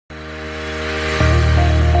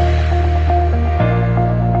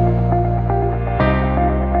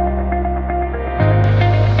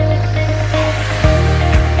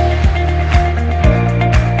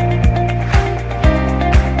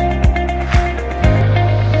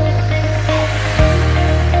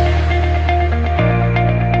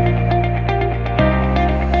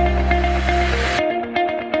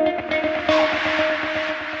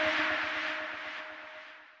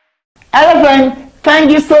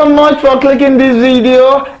Thank you so much for clicking this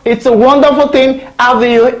video. It's a wonderful thing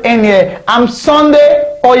having you in here. I'm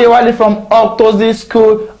Sunday Oyewale from Octozi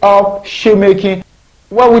School of Shoemaking,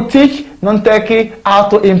 where we teach non-techie how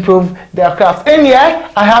to improve their craft. In here,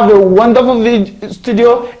 I have a wonderful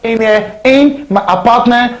studio in here in my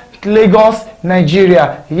apartment, Lagos,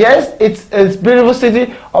 Nigeria. Yes, it's a beautiful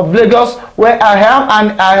city of Lagos where I am,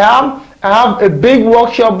 and I have a big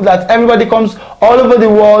workshop that everybody comes all over the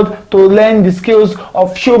world to learn the skills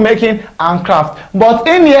of shoemaking and craft. But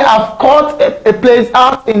in here, I've cut a place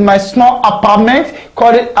out in my small apartment,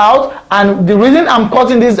 cut it out, and the reason I'm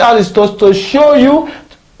cutting this out is to show you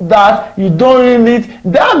that you don't really need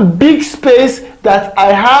that big space that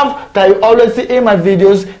I have, that you always see in my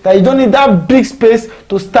videos, that you don't need that big space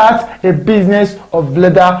to start a business of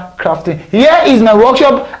leather crafting. Here is my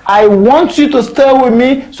workshop. I want you to stay with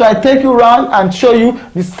me, so I take you around and show you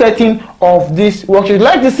the setting of this workshop. You'd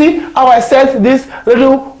like to see how I set this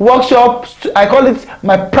little workshop? I call it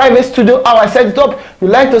my private studio, how I set it up. You'd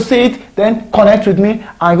like to see it? Then connect with me.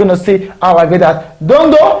 I'm going to see how I get that. Don't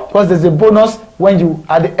go, because there's a bonus when you,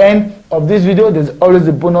 at the end of this video, there's always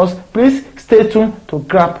a bonus. Please stay tuned to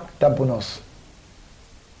grab that bonus.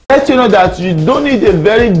 Let you know that you don't need a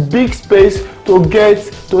very big space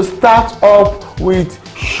to start up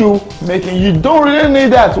with shoemaking. You don't really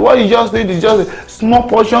need that. What you just need is just a small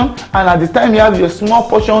portion, and at the time you have your small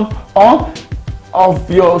portion of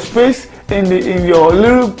your space in your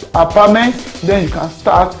little apartment, then you can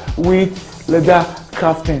start with leather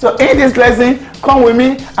crafting. So in this lesson, come with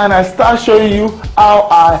me and I start showing you how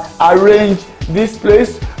I arrange this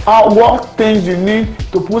place, what things you need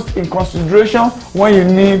to put in consideration when you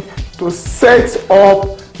need to set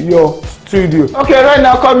up your studio. Okay, right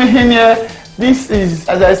now coming in here, this is,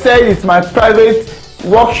 as I said, it's my private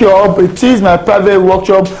workshop. It is my private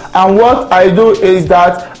workshop, and what I do is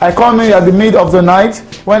that I come in at the mid of the night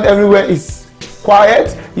when everywhere is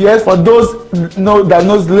quiet. Yes, for those that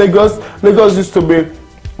knows Lagos used to be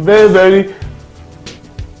very, very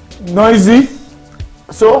noisy.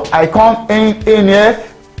 So I come in here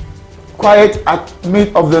quiet at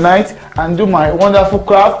mid of the night and do my wonderful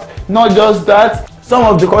craft. Not just that, some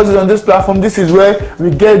of the courses on this platform, this is where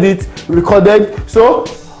we get it recorded. So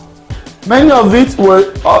many of it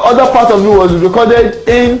were, other part of it was recorded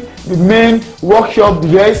in the main workshop.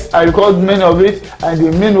 Yes, I record many of it and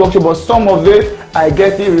the main workshop, but some of it I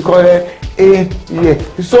get it recorded in here.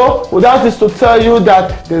 So without this to tell you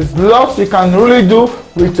that there's lots you can really do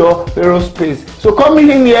with your little space. So coming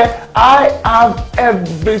in here, I have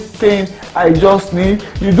everything I just need.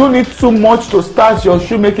 You don't need too much to start your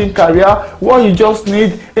shoemaking career. What you just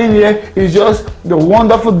need in here is just the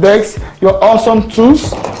wonderful decks, your awesome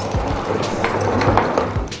tools,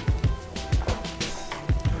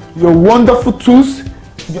 your wonderful tools,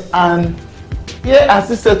 and here are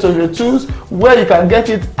 6 sets of your tools where you can get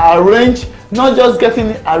it arranged. Not just getting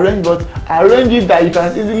it arranged, but arrange it that you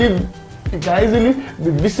can easily be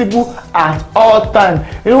visible at all times.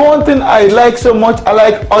 You know, one thing I like so much, I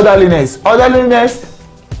like orderliness. Orderliness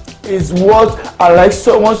is what I like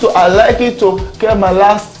so much. So I like it to get my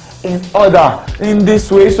last in order in this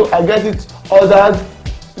way. So I get it ordered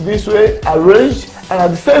this way, arranged, and at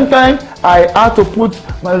the same time I have to put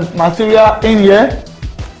my material in here.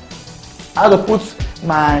 I have to put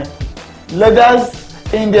my leathers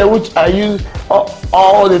in there, which I use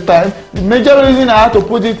all the time. The major reason I have to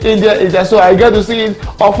put it in there is that so I get to see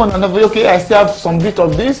it often and often. Okay, I still have some bit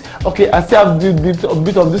of this. Okay, I still have this bit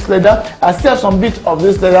of this leather. I still have some bit of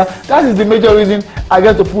this leather. That is the major reason I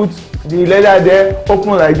get to put the leather there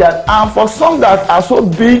open like that. And for some that are so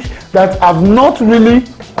big that I've not really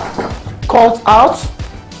cut out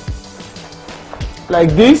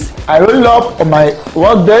like this, I roll it up on my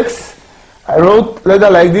work decks. I roll leather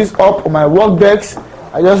like this up on my work decks.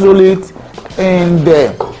 I just roll it in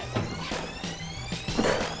there.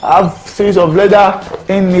 I have series of leather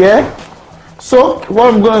in here. So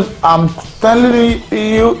what I'm telling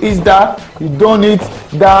you is that you don't need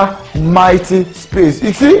that mighty space.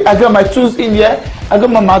 You see, I got my tools in here. I got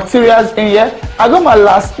my materials in here. I got my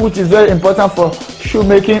last, which is very important for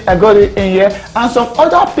shoemaking. I got it in here, and some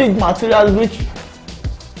other big materials which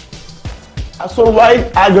are so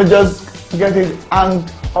wide. I could just get it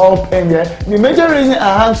hanged up in there. The major reason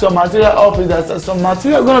I hang some material up is that some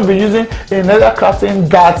material I'm going to be using in leather crafting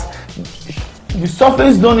that the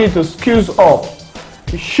surface don't need to squeeze up.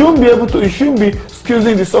 You shouldn't be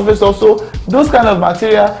squeezing the surface also. Those kind of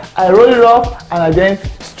material, I roll it up and I then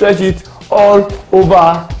stretch it all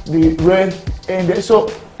over the way in there. So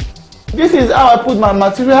this is how I put my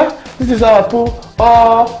material. This is how I put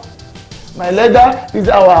all my leather. This is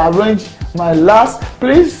how I arrange my last.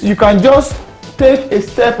 Please, you can just take a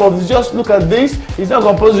step of this. Just look at this. It's not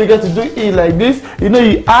compulsory to do it like this. You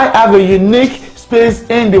know, I have a unique space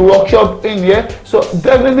in the workshop in here, so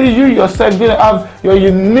definitely you yourself gonna have your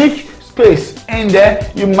unique space in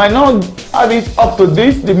there. You might not have it up to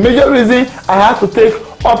this. The major reason I have to take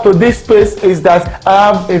up to this space is that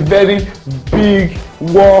I have a very big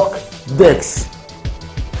work desk.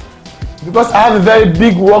 Because I have a very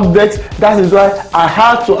big work desk, that is why I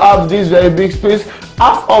have to have this very big space.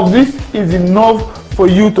 Half of this is enough for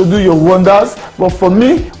you to do your wonders, but for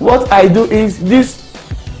me, what I do is this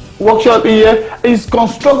workshop here is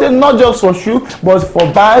constructed not just for shoe but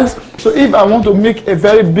for bags. So if I want to make a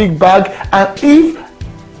very big bag, and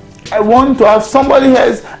if I want to have somebody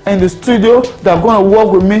else in the studio that's going to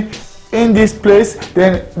work with me in this place,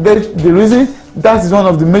 then the reason, that is one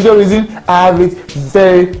of the major reasons I have it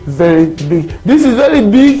very, very big. This is very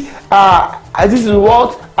big. This is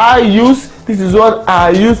what I use. This is what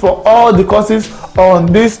I use for all the courses on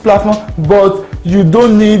this platform, but you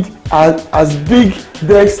don't need as big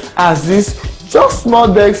decks as this. Just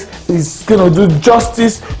small decks is gonna do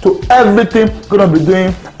justice to everything gonna be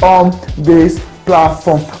doing on this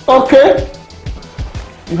platform. Okay,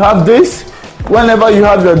 you have this. Whenever you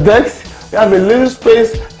have your decks, you have a little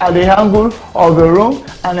space at the angle of the room,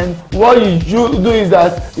 and then what you do is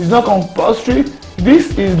that it's not compulsory.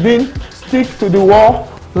 This is being stick to the wall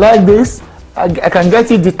like this. I can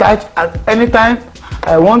get it detached at any time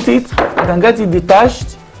I want it. I can get it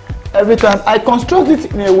detached every time. I construct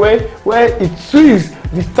it in a way where it is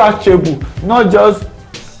detachable, not just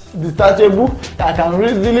detachable. I can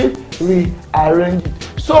easily rearrange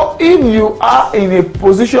it. So if you are in a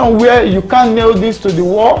position where you can't nail this to the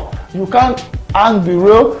wall, you can't hang the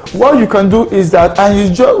rail, what you can do is that,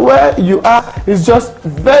 and where you are is just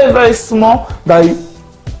very, very small, that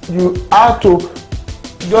you have to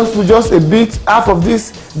just a bit, half of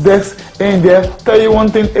this desk in there. Tell you one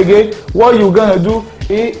thing again, what you're gonna do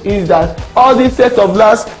is that all these sets of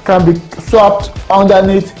glass can be swapped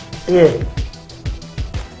underneath here.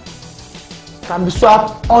 Can be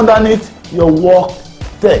swapped underneath your work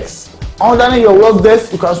desk. Underneath your work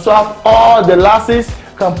desk, you can swap all the lasses,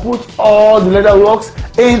 can put all the leather works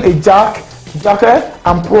in a jacket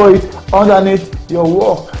and pour it underneath your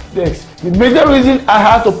work desk. The major reason I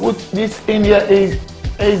have to put this in here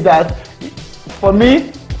is that for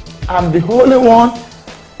me, I'm the only one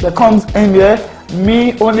that comes in here.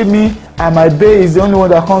 Only me, and my bay is the only one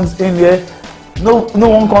that comes in here. No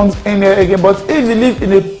one comes in here again. But if you live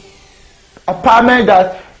in a apartment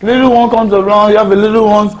that little one comes around, you have the little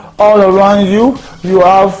ones all around you. You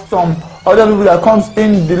have some other people that comes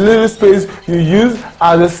in the little space you use.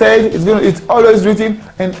 As I said, it's always written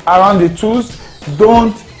and around the tools.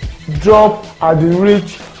 Don't drop at the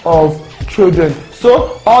reach of children.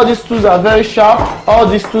 So all these tools are very sharp. All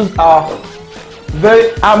these tools are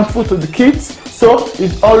very harmful to the kids. So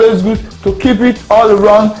it's always good to keep it all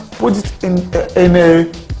around. Put it in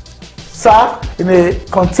a sack, in a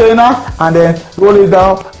container, and then roll it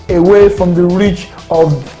down away from the reach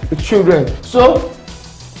of the children. So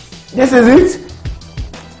this is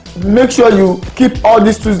it. Make sure you keep all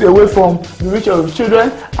these tools away from the reach of the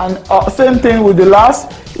children. And same thing with the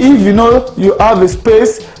last. If you know you have a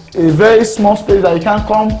space, a very small space that you can't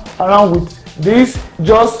come around with this,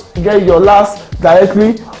 just get your last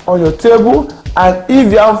directly on your table. And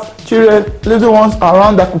if you have children, little ones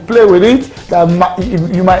around that could play with it, that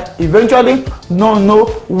you might eventually not know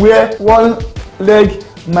where one leg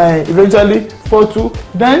might eventually fall to,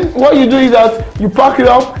 then what you do is that you pack it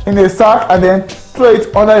up in a sack and then throw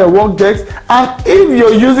it under your work desk. And if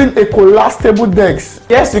you're using a collapsible desk,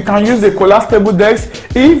 yes, you can use a collapsible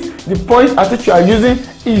desk if the point at which you are using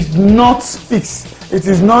is not fixed. It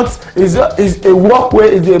is not, is a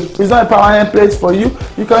walkway, it's not a permanent place for you.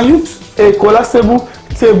 You can use a collapsible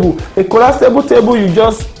table. A collapsible table, you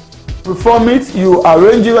just perform it, you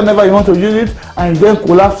arrange it whenever you want to use it, and you then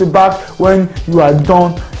collapse it back when you are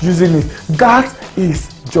done using it. That is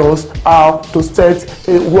just how to set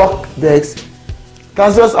a work desk.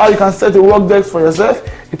 That's just how you can set a work desk for yourself.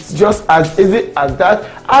 It's just as easy as that.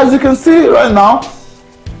 As you can see right now,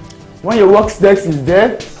 when your work desk is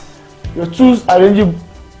there, your tools arranging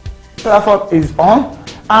platform is on,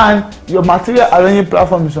 and your material arranging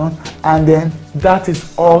platform is on, and then that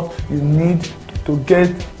is all you need to get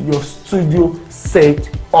your studio set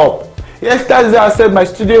up. Yes, that is how I set my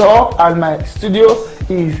studio up, and my studio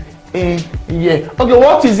is in here. Okay,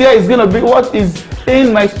 what is here is gonna be what is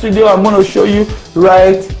in my studio. I'm gonna show you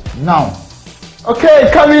right now. Okay,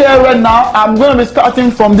 coming here right now, I'm gonna be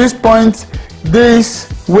starting from this point this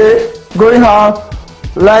way, going out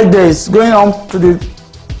like this, going on to the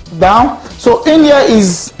down. So in here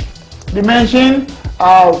is the machine.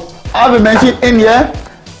 I have a machine in here.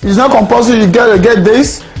 It's not compulsory you get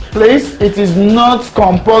this. Please, it is not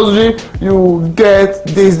compulsory you get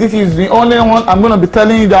this. This is the only one I'm going to be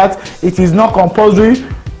telling you that it is not compulsory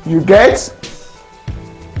you get.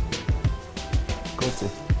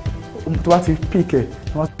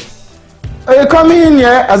 Coming in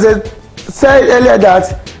here, as I said earlier,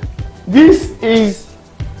 that this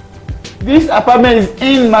apartment is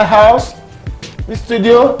in my house. This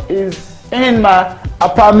studio is in my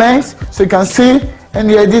apartment, so you can see. And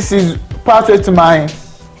here, this is partway to my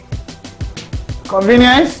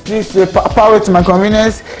convenience. This is partway to my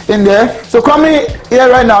convenience in there. So coming here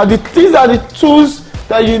right now, these are the tools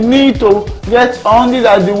that you need to get on. These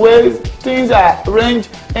are the ways things are arranged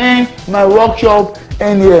in my workshop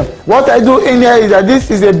in here. What I do in here is that this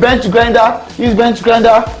is a bench grinder. This bench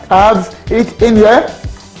grinder, I have it in here.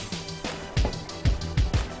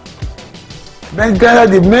 Bench grinder,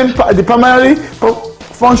 the primary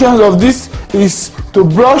functions of this is to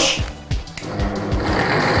brush.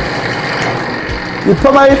 The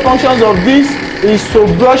primary functions of this is to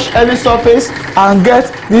brush every surface and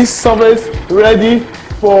get this surface ready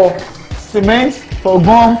for cement, for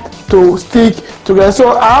gum to stick together.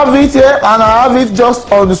 So I have it here and I have it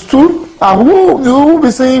just on the stool. And you will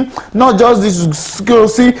be seeing not just this, you'll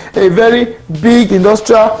see a very big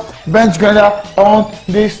industrial bench grinder on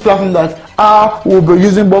this platform that I will be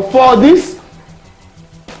using. But for this,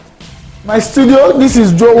 my studio, this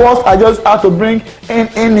is what I just had to bring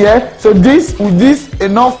in here. So this is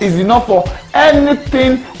enough for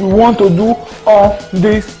anything we want to do on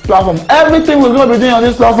this platform. Everything we're going to be doing on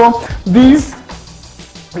this platform, this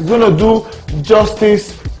is going to do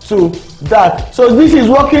justice to that. So this is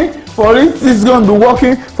working for it. This is going to be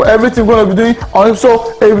working for everything we're going to be doing on it.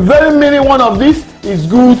 So a very mini one of this is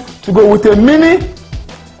good to go. With a mini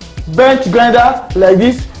bench grinder like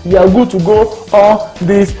this, you are good to go on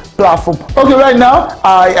this platform. Okay, right now,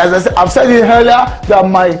 as I said, I've said it earlier that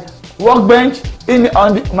my workbench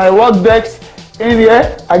my work desk in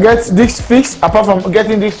here, I get this fixed. Apart from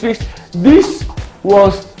getting this fixed, this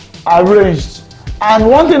was arranged. And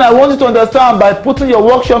one thing I want you to understand by putting your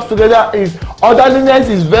workshops together is orderliness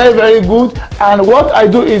is very, very good. And what I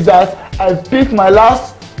do is that I pick my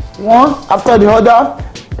last one after the other.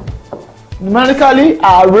 Numerically,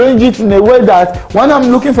 I arrange it in a way that when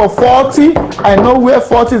I'm looking for 40, I know where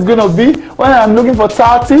 40 is going to be. When I'm looking for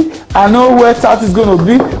 30, I know where 30 is going to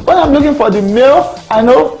be. When I'm looking for the male, I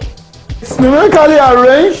know it's numerically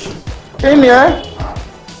arranged in here.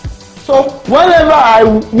 So whenever I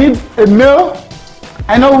need a male,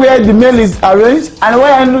 I know where the male is arranged, and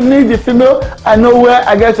when I need the female, I know where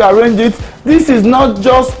I get to arrange it. This is not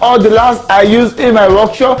just all the last I use in my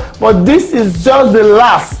workshop, but this is just the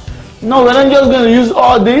last. No, we're not just going to use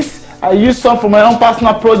all this. I use some for my own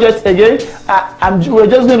personal project again. We're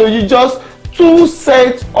just going to use just 2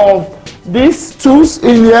 sets of these tools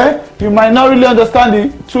in here. You might not really understand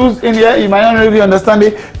the tools in here. You might not really understand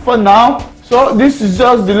it for now. So this is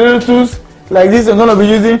just the little tools like this I'm going to be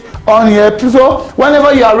using on here. So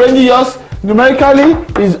whenever you arrange yours numerically,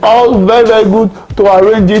 it's all very, very good to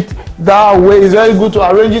arrange it that way. It's very good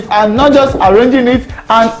to arrange it, and not just arranging it.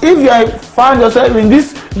 And if you find yourself in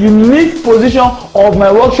this unique position of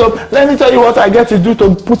my workshop, let me tell you what I get to do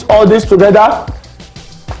to put all this together.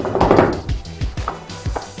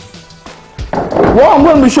 What I'm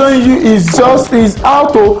going to be showing you is how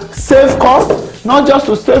to save cost. Not just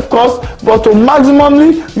to save cost, but to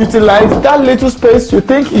maximally utilize that little space you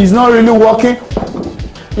think is not really working.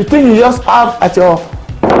 You think you just have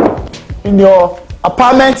in your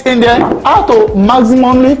apartment in there. How to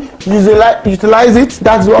maximally utilize it.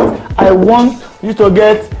 That's what I want you to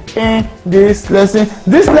get in this lesson.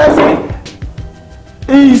 This lesson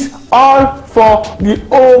is all for the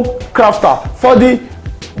home crafter, for the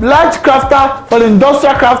large crafter, for the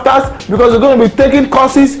industrial crafters, because we're going to be taking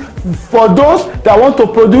courses for those that want to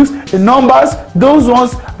produce in numbers. Those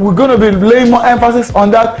ones, we're going to be laying more emphasis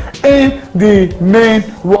on that in the main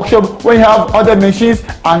workshop when you have other machines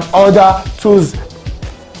and other tools.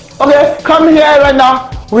 Okay, come here right now.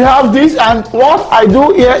 We have this, and what I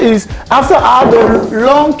do here is, after I have a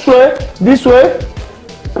long tray this way,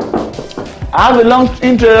 I have a long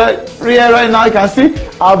tray here right now. You can see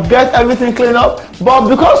I've got everything cleaned up, but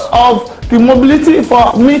because of the mobility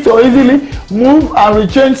for me to easily move and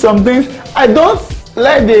rechange some things, I don't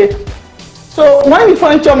let so when the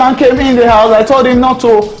furniture man came in the house, I told him not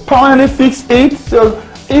to permanently fix it. So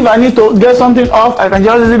if I need to get something off, I can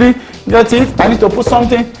just easily get it. I need to put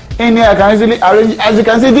something in here, I can easily arrange. As you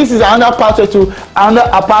can see, this is another part to another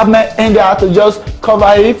apartment in there to just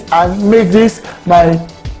cover it and make this my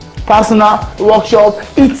personal workshop.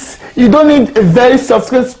 It's You don't need a very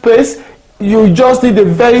sophisticated space. You just need a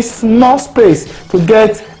very small space to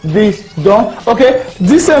get this done. Okay,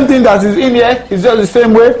 this same thing that is in here is just the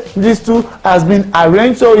same way these two has been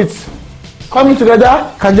arranged, so it's coming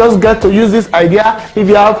together. Can just get to use this idea if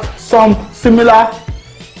you have some similar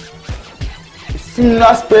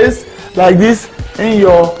space like this in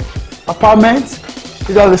your apartment. If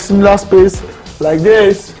you have a similar space like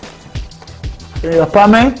this in your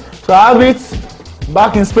apartment, so I have it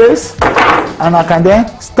back in space, and I can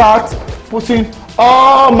then start putting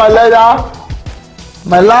all my leather,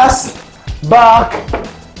 my last back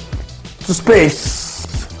to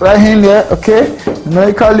space right in there. Okay,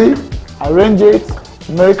 numerically arrange it,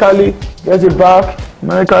 numerically get it back,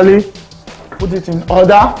 numerically put it in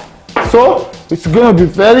order. So it's going to be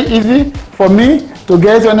very easy for me to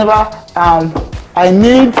get whenever I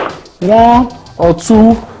need one or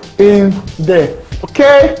two in there.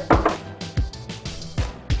 Okay.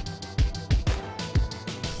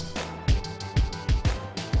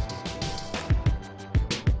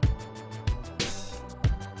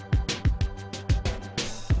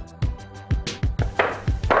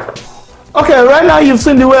 Okay, right now you've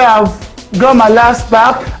seen the way I've got my last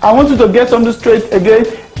back. I want you to get something straight again.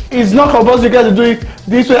 It's not compulsory you get to do it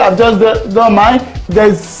this way. I've just done mine.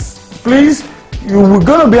 Please, you're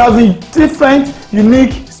going to be having different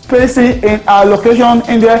unique spacing in our location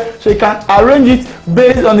in there, so you can arrange it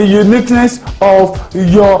based on the uniqueness of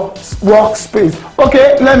your workspace.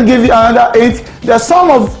 Okay, let me give you another 8. There's some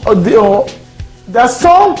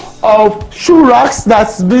of shoe racks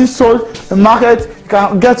that's being sold in the market. You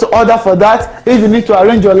can get to order for that. If you need to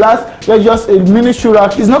arrange your last, get just a mini shoe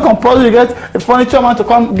rack. It's not compulsory to get a furniture man to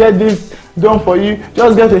come get this done for you.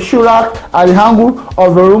 Just get a shoe rack at the angle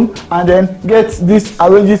of the room and then get this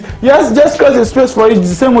arranged. Yes, just create a space for it. The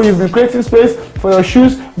same way you've been creating space for your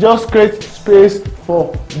shoes, just create space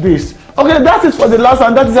for this. Okay, that is for the last,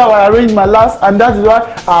 and that is how I arrange my last, and that is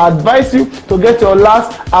why I advise you to get your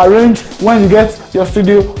last arranged when you get your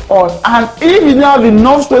studio on. And if you don't have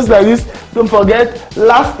enough space like this, don't forget,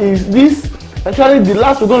 last is this. Actually, the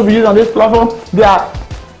last we're going to be using on this platform, they are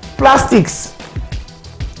plastics,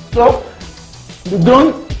 so they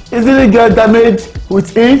don't easily get damaged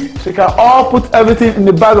with it. So you can all put everything in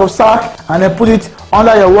the bag of sack and then put it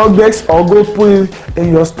under your work desk, or go put it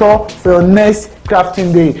in your store for your next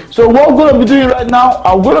crafting day. So what we're going to be doing right now,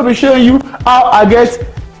 I'm going to be showing you how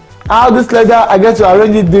this leather I get to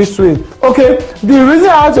arrange it this way. Okay, the reason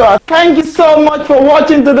how to thank you so much for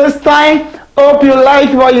watching to this time. Hope you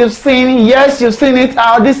like what you've seen. Yes, you've seen it.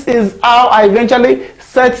 This is how I eventually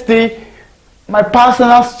set my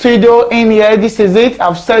personal studio in here. This is it.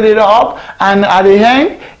 I've set it up, and at the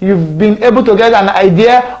end you've been able to get an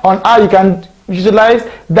idea on how you can utilize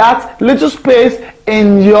that little space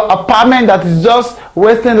in your apartment that is just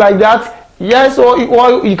wasting like that. Yes,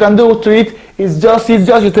 what you can do to it is just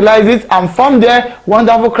utilize it, and from there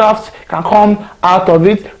wonderful crafts can come out of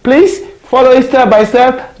it. Please follow it step by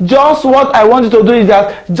step. Just what I want you to do is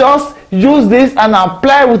that just use this and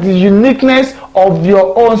apply with the uniqueness of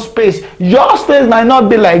your own space. Your space might not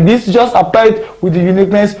be like this, just apply it with the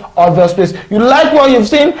uniqueness of your space. You like what you've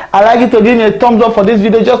seen? I'd like you to give me a thumbs up for this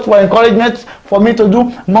video, just for encouragement for me to do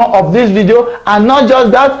more of this video. And not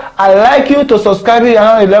just that, I'd like you to subscribe if you're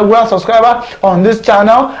not a regular subscriber on this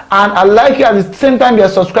channel, and I'd like you at the same time you're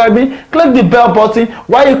subscribing, click the bell button.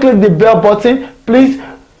 While you click the bell button, please,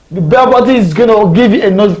 the bell button is going to give you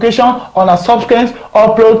a notification on a subsequent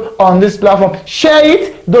upload on this platform. Share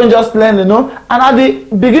it, don't just let me know. And at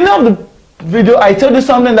the beginning of the video, I told you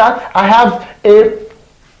something that I have a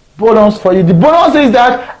bonus for you. The bonus is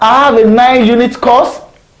that I have a 9-unit course,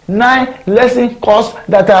 9-lesson course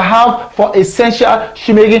that I have for essential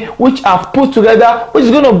shoemaking, which I've put together, which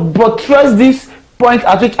is going to buttress this point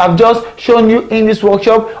at which I've just shown you in this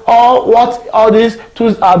workshop, or what all these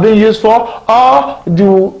tools are being used for, or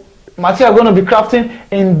the material I'm going to be crafting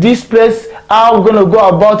in this place, how we're going to go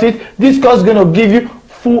about it. This course is going to give you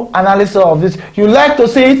full analysis of this. You like to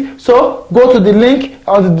see it, so go to the link,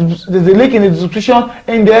 or there's a link in the description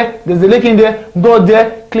in there. There's a link in there. Go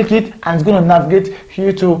there, click it, and it's going to navigate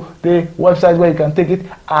you to the website where you can take it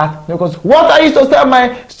at no cost. What I used to tell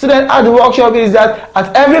my students at the workshop is that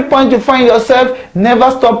at every point you find yourself, never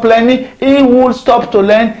stop learning. He will stop to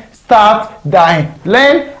learn, start dying.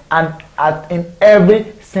 Learn and in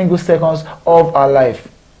every single seconds of our life.